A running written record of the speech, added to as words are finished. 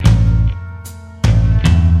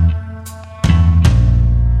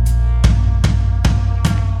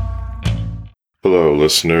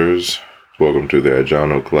listeners. Welcome to the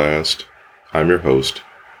Iconoclast. I'm your host,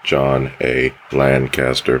 John A.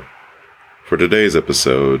 Lancaster. For today's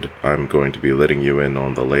episode, I'm going to be letting you in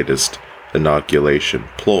on the latest inoculation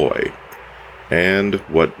ploy and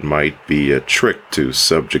what might be a trick to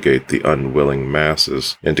subjugate the unwilling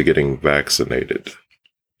masses into getting vaccinated.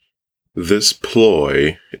 This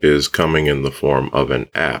ploy is coming in the form of an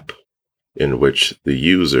app in which the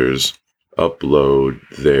users upload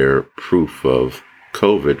their proof of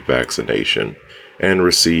COVID vaccination and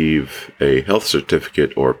receive a health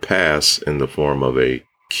certificate or pass in the form of a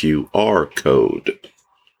QR code.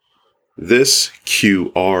 This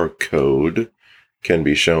QR code can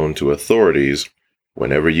be shown to authorities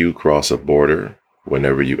whenever you cross a border,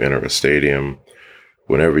 whenever you enter a stadium,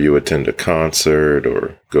 whenever you attend a concert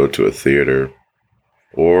or go to a theater,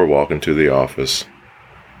 or walk into the office.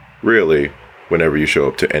 Really, whenever you show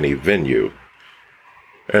up to any venue.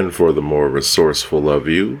 And for the more resourceful of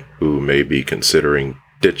you who may be considering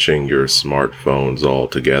ditching your smartphones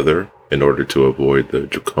altogether in order to avoid the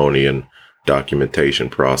draconian documentation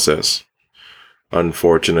process,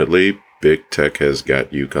 unfortunately, big tech has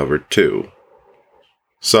got you covered too.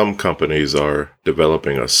 Some companies are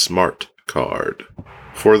developing a smart card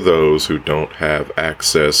for those who don't have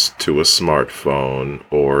access to a smartphone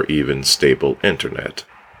or even stable internet.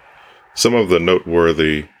 Some of the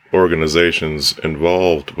noteworthy organizations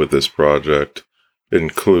involved with this project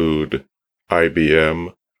include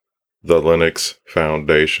IBM, the Linux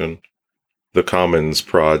Foundation, the Commons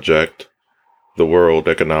Project, the World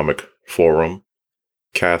Economic Forum,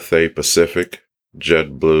 Cathay Pacific,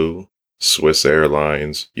 JetBlue, Swiss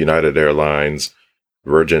Airlines, United Airlines,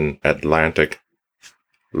 Virgin Atlantic,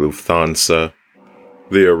 Lufthansa,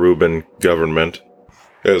 the Aruban government,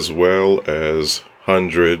 as well as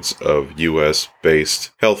hundreds of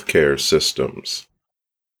U.S.-based healthcare systems.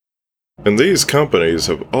 And these companies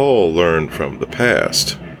have all learned from the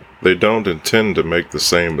past. They don't intend to make the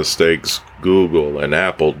same mistakes Google and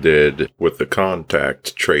Apple did with the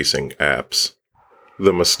contact tracing apps.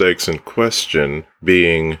 The mistakes in question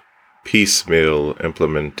being piecemeal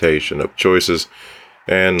implementation of choices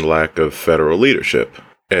and lack of federal leadership,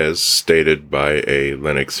 as stated by a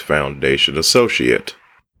Linux Foundation associate.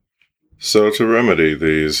 So to remedy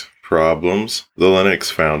these problems, the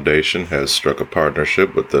Linux Foundation has struck a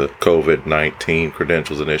partnership with the COVID-19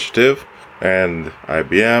 Credentials Initiative and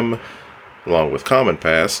IBM, along with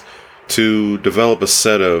CommonPass, to develop a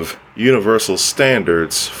set of universal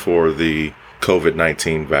standards for the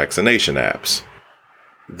COVID-19 vaccination apps.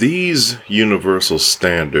 These universal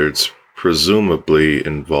standards presumably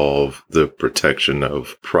involve the protection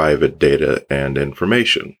of private data and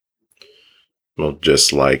information. Well,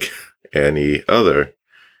 just like any other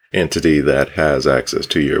entity that has access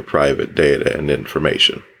to your private data and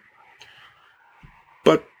information.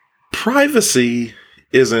 But privacy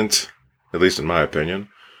isn't, at least in my opinion,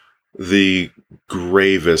 the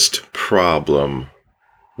gravest problem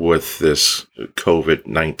with this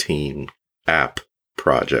COVID-19 app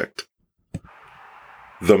project.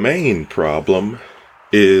 The main problem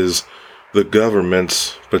is the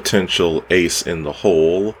government's potential ace in the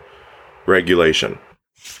hole, regulation.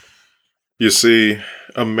 You see,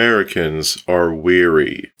 Americans are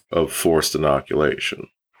weary of forced inoculation.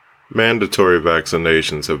 Mandatory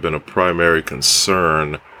vaccinations have been a primary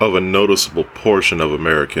concern of a noticeable portion of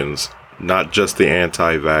Americans, not just the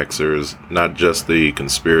anti-vaxxers, not just the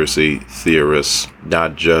conspiracy theorists,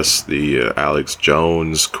 not just the Alex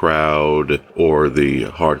Jones crowd or the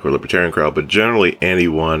hardcore libertarian crowd, but generally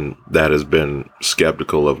anyone that has been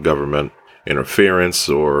skeptical of government interference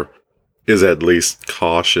or is at least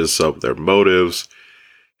cautious of their motives,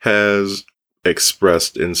 has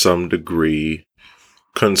expressed in some degree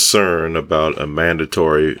concern about a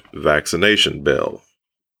mandatory vaccination bill.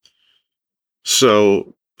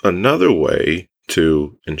 So, another way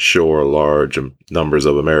to ensure large numbers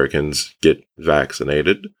of Americans get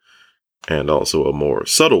vaccinated, and also a more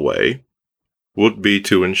subtle way, would be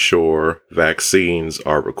to ensure vaccines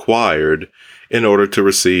are required in order to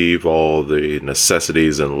receive all the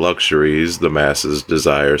necessities and luxuries the masses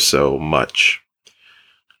desire so much.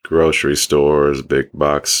 Grocery stores, big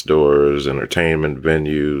box stores, entertainment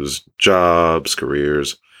venues, jobs,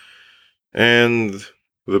 careers, and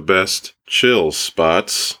the best chill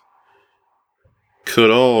spots could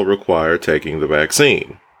all require taking the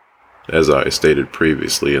vaccine, as I stated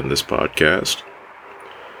previously in this podcast.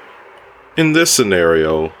 In this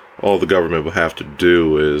scenario, all the government will have to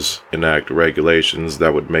do is enact regulations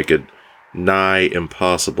that would make it nigh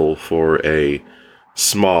impossible for a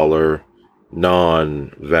smaller,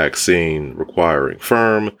 non-vaccine requiring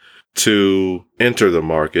firm to enter the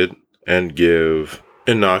market and give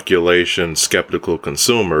inoculation skeptical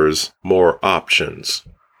consumers more options,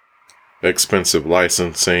 expensive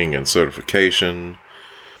licensing and certification,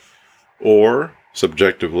 or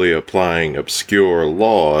subjectively applying obscure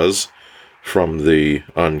laws from the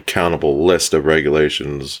uncountable list of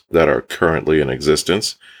regulations that are currently in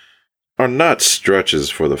existence, are not stretches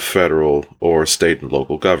for the federal or state and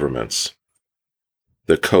local governments.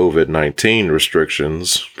 The COVID-19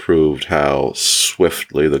 restrictions proved how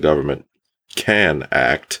swiftly the government can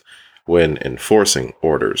act when enforcing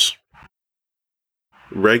orders.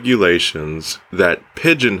 Regulations that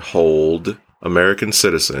pigeonholed American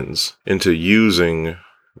citizens into using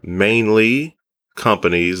mainly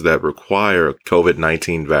companies that require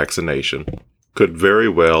COVID-19 vaccination could very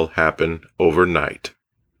well happen overnight,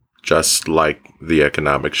 just like the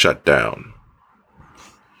economic shutdown.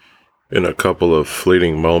 In a couple of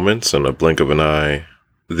fleeting moments and a blink of an eye,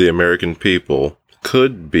 the American people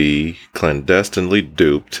could be clandestinely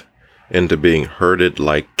duped into being herded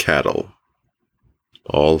like cattle,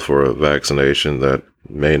 all for a vaccination that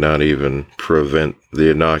may not even prevent the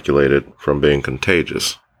inoculated from being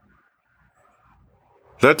contagious.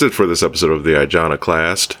 That's it for this episode of the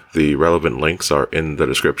Iconoclast. The relevant links are in the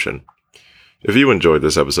description. If you enjoyed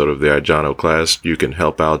this episode of the Iconoclast, you can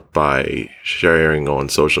help out by sharing on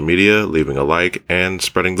social media, leaving a like, and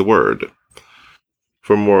spreading the word.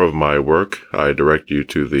 For more of my work, I direct you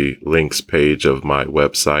to the links page of my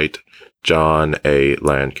website,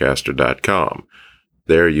 jonalancaster.com.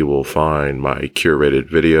 There you will find my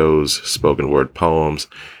curated videos, spoken word poems,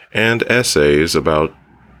 and essays about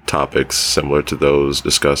topics similar to those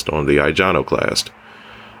discussed on the Iconoclast.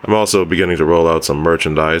 I'm also beginning to roll out some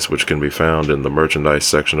merchandise, which can be found in the merchandise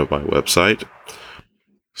section of my website.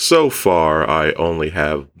 So far, I only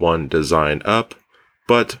have one design up,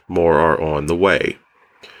 but more are on the way.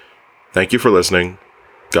 Thank you for listening.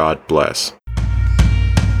 God bless.